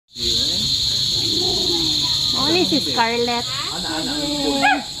Oh, ini si Scarlett.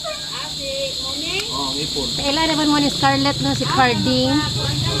 Kailan naman mo ni Scarlett no, si Carding.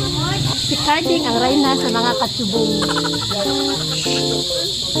 Si Carding ang reyna sa mga katsubong.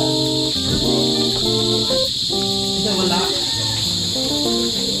 Wala.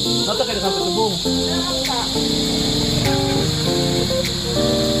 Nata kayo sa katsubong.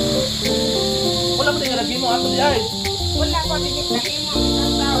 Wala mo tinggal lagi mo ako di ay. Wala ko tingit lagi mo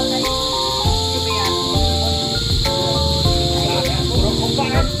isang tao kay Julia. Puro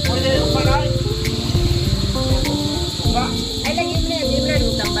kumparan, pwede rin kumparan. Ay lagi mo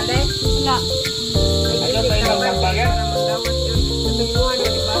yung tambale. Wala. Ano tayo ng tambale? Magdawat yun. Sabi mo ano,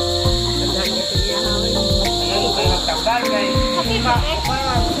 di ba? Tandaan niya tiniyahawan. Ano tayo ng tambale kay... Okay, okay.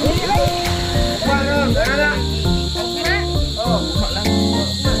 Kumparan, ano na? Oo, kumparan.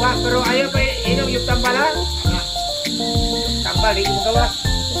 Wah, pero ayaw pa inom yung tambalan. Tambal, hindi mo gawa.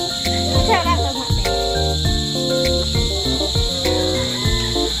 Sarap ang mate.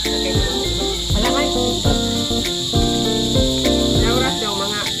 Alam ay. Nauras daw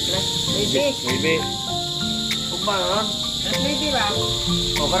mga baby. Baby. Kumparan. Baby ba?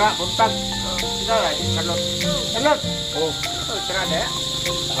 O, para, puntag. Ikaw ay, Carlot. Carlot! Oo. Ito, tira na.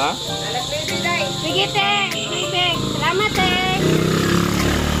 Ha? Alas baby day. Sige, te. Sige. Salamat, te.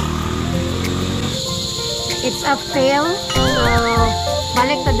 It's a fail. So,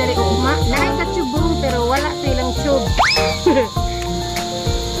 balik ta dari ugma. Naay katsubong pero wala silang tube.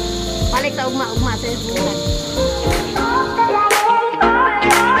 Balik ta ugma sa bulan.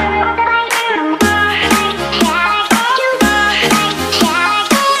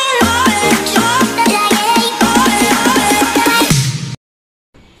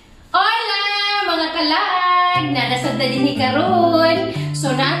 Hola mga kalag! Nanasad na din ni karon. So,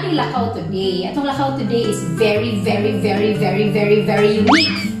 na ating lakaw today. Atong lakaw today is very unique.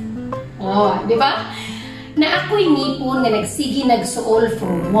 Oh, di ba? Na ako'y nipon nga nagsigi nagsuol for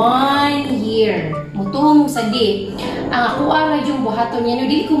 1 year. Mutong sa di. Ang ako ara yung buhaton niya, no,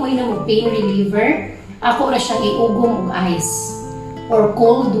 dili ko mo inom og pain reliever. Ako ra siyang iugom og ice. Or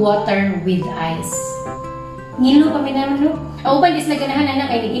cold water with ice. Ngilo pa naman, no? O, ba, is naganahan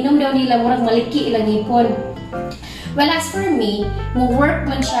na kay inom daw nila, murag maliki ilang ipon. Well, as for me, mo-work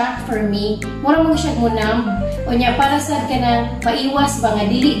man siya for me. Mura mo siya munam. O niya, para sa kanang maiwas ba nga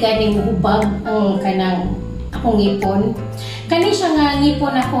dili gani muhubag ang kanang akong ngipon. Kani siya nga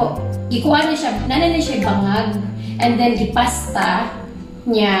ngipon ako, ikuha na siya, nana na siya bangag, and then gipasta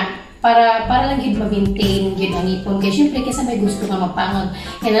niya para lang yun ma-maintain yun ang ngipon. Kaya syempre, kaysa may gusto nga mapangag,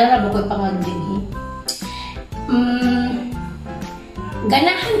 kaya nararabo ko'y pangag din.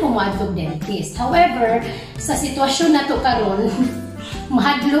 Ganahan ko maadlog dentist. However, sa sitwasyon na to karon,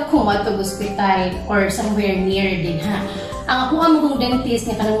 mahadlok ko matog hospital or somewhere near din ha. Ang ako ang mong dentist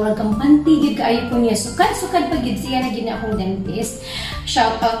nga kanang murag kampante gid kaayo ko niya. Sukad pa gid siya na gid akong dentist.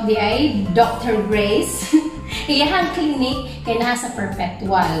 Shout out di ay Dr. Grace. Iyahang clinic kay naa sa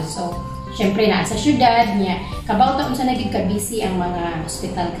Perpetual. So, syempre naa sa syudad niya. Kabaw taon sa nagig ka busy ang mga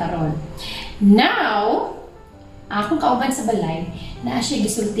hospital karon. Now, akong kauban sa balay, na siya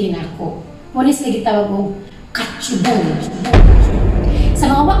gisulti na ako. Munis na gitawag ko, katsubong. Sa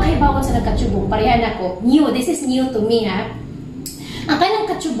mga wakaibawon sa nagkatsubong, parehan ako, this is new to me ha. Ang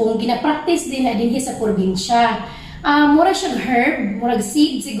kanang katsubong, ginapractice din na dinhi sa probinsya. Mura siyang herb, murag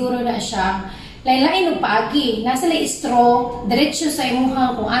seed siguro na siya. Laylain o paagi, nasa lay straw, diretso sa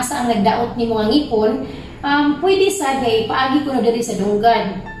imuhang kung asa ang nagdaot ni mga ngipon, pwede sagay, paagi ko na diri sa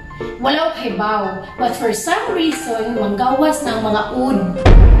dunggan. Wala kay baw. But for some reason, manggawas ng mga ud.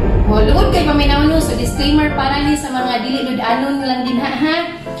 Luod kay paminaw so disclaimer para ni sa mga dili-lud-anon lang din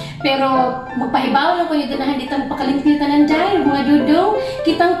ha. Pero magpahibaw lang ko yung dinahan ditang pakalimpitan ng dahil mga dudong,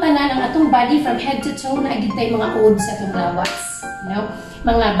 kitang tanan ang atong body from head to toe na agitay mga ud sa atong lawas. You know?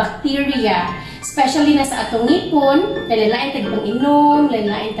 Mga bacteria, especially na sa atong ngipon, lalain tagi pang inom,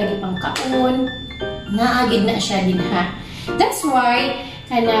 lalain tagi pang kaon, naagid na siya din ha. That's why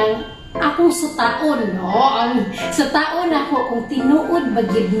kanang akong sutaon, no? Ang sutaon ako kung tinuod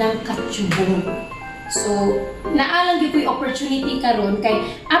bagid ng katsubong. So, naalang gyud ko'y opportunity karon kay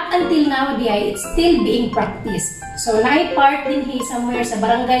up until now diay it's still being practiced. So, naay part din somewhere sa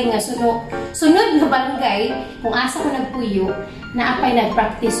barangay nga sunod nga barangay kung asa ko nagpuyo na apay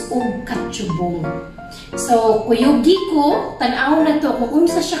nagpractice og katsubong. So, kuyugi ko, tan-aw na to kung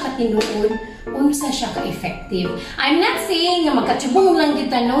unsa siya katinuod, unsa siya ka-effective. I'm not saying nga magkatsubong lang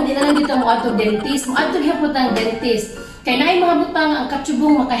kita, no? Di na lang kita mo ato dentist. Mo ato gyapon ang dentist. Kaya naay mga butang ang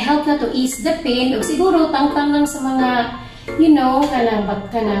katsubong maka-help na to ease the pain. O siguro, tangtang lang sa mga, you know, kanang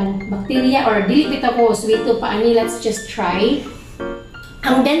bacteria or dili bitaw ko sweeto pa ani. Let's just try.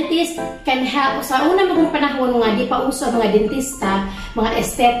 ang dentist can help. Sa una magong panahon nga, di pa uso mga dentista, mga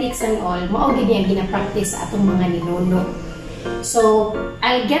aesthetics and all, mao gid ang gina-practice sa atong mga ninuno. So,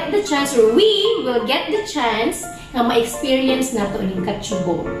 I'll get the chance, or we will get the chance na ma-experience nato ning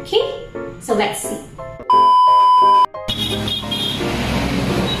katsubong. Okay? So, let's see.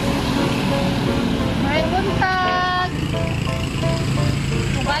 May buntag!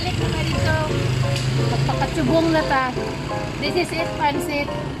 Balik na ka dito. Magpakatsubong na ta. This is it, pansit.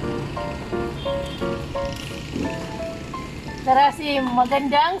 Tara si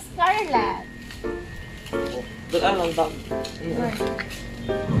magandang Scarlett. Doon lang ta.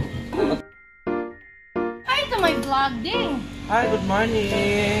 Ay, ito may vlog din. Hi, good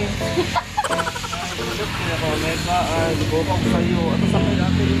morning. Look, mega. Gubaw ko sa'yo. Ano sa kayo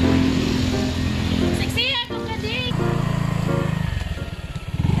natin? Sexy ako ka din.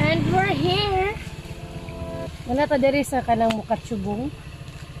 And we're here. Wala ta diri sa kanang mukatsubong.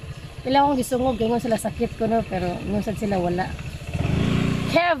 Pila akong gisungog, ganyan sila sakit ko no, pero nusad sila wala.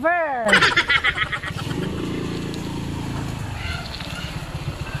 Cover!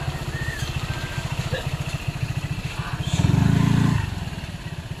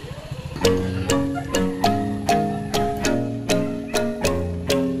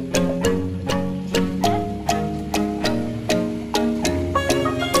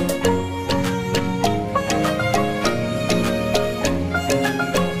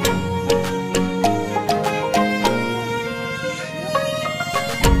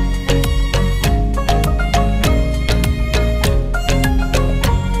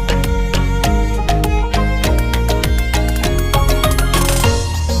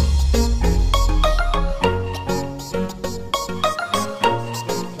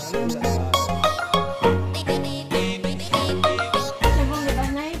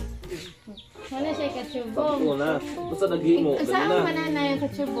 Basta naghimo. Saan manana yung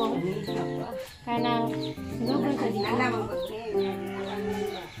katsubong? Kanang, gawin ka dito.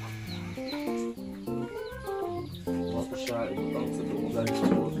 Ako siya, itang sa dugan.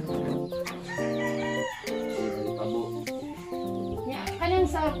 Tabo. Kanang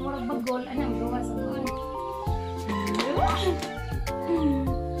sa murag bagol, anong gawa sa mga?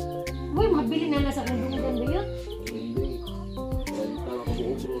 Uy, mabili na lang sa kundungan ba yun?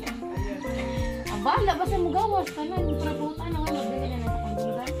 Bala, basta mo gawas ka na. Para puta na nga, mabili na sa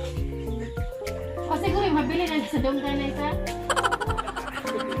kondungan. O siguro, mabili na sa dunggan na isa.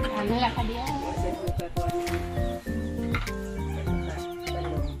 Ano lang ka diyan?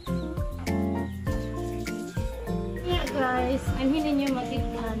 Yeah guys, anhin ninyo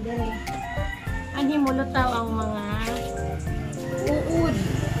makita dali. Anhin mo lutaw ang mga uod.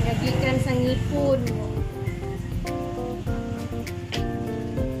 Nagikan sa ngipon.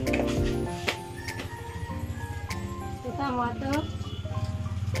 Tama to.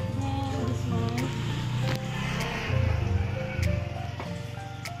 And this one.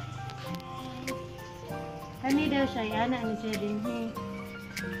 Kani daw siya, yana ni siya din.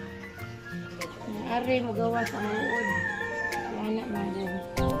 Ari mo gawa sa uod. Yana man din.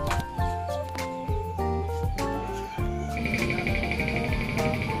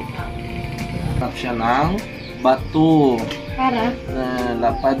 Tap siya ng bato. Para?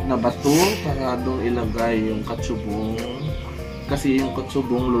 Lapad na bato para doon ilagay yung katsubong. Kasi yung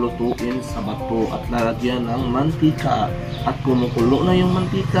katsubong lulutuin sa bato at lalagyan ng mantika. At kumukulo na yung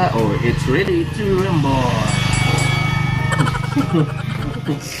mantika, oh, it's ready to rumble.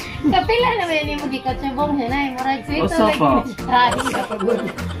 Kapila naman yung mga katsubong siya na. Murag sweet. Usa pa. Rahing kapagod.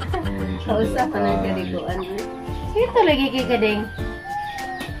 Usa pa ng kariguan. Ito lagi kikading.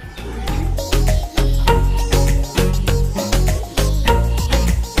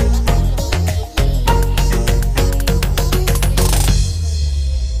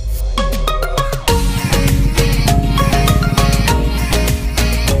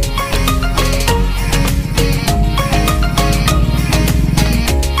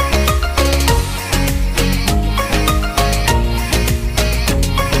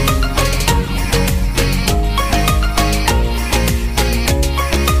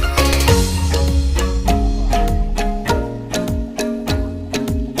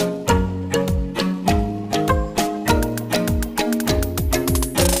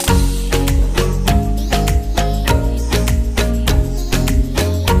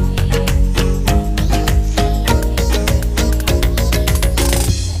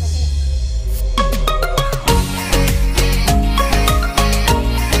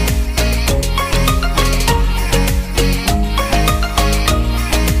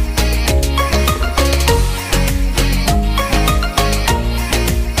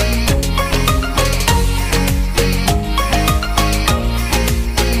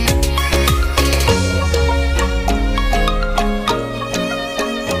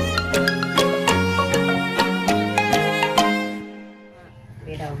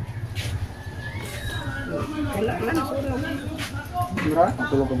 Mura? Ang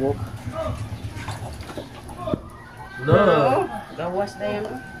tulog ka buhok. No. Gawas na yan.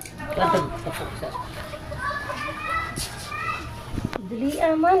 Katag tapok sa. Dili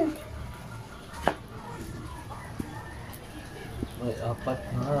aman. May apat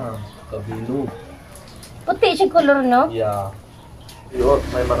na kabilog. Puti siya color, no? Yeah. Yun,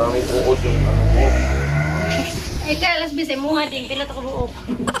 may maraming uod yung ano mo. Ay, kalas bisay muha ding pila to ka buok.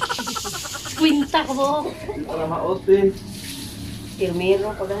 Kwinta ka buok. Para maote. Tirmero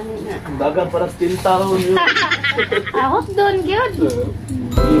pa gani na. Dagan para tinta ron yun. Ahot doon, gyud.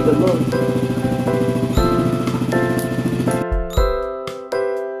 Dito nun.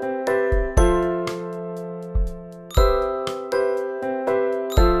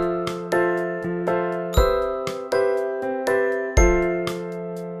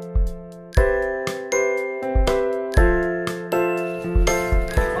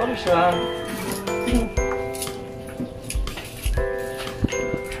 Ano siya?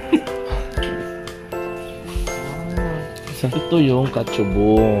 Ito yung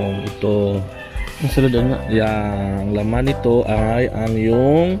katsubong. Ito. Masunod nga. Yang laman nito ay ang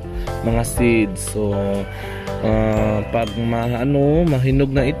yung mga seeds. So, pag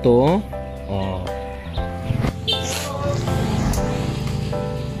mahinog na ito,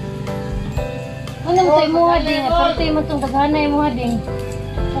 Ano tayo muha ding? Pero tayo mo itong daghanay muha ding.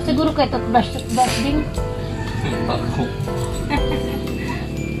 Siguro kayo toothbrush ding.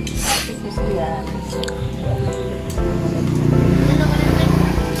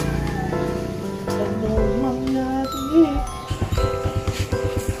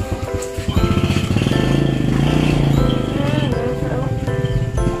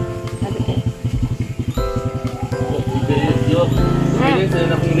 Ini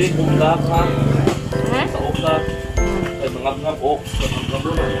saya nak pilih buka sa oka. Ay mangap-ngap ok. Mangap-ngap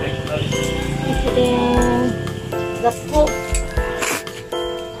mo Gapo.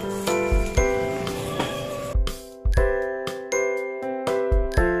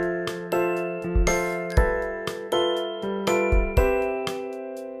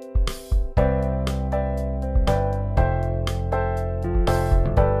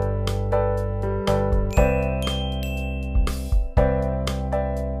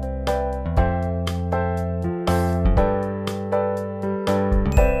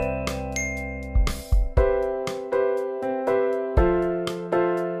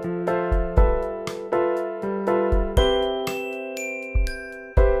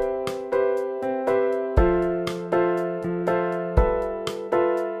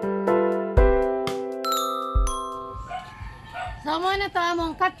 So, mo na to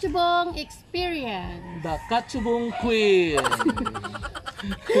among katsubong experience. The Katsubong Queen.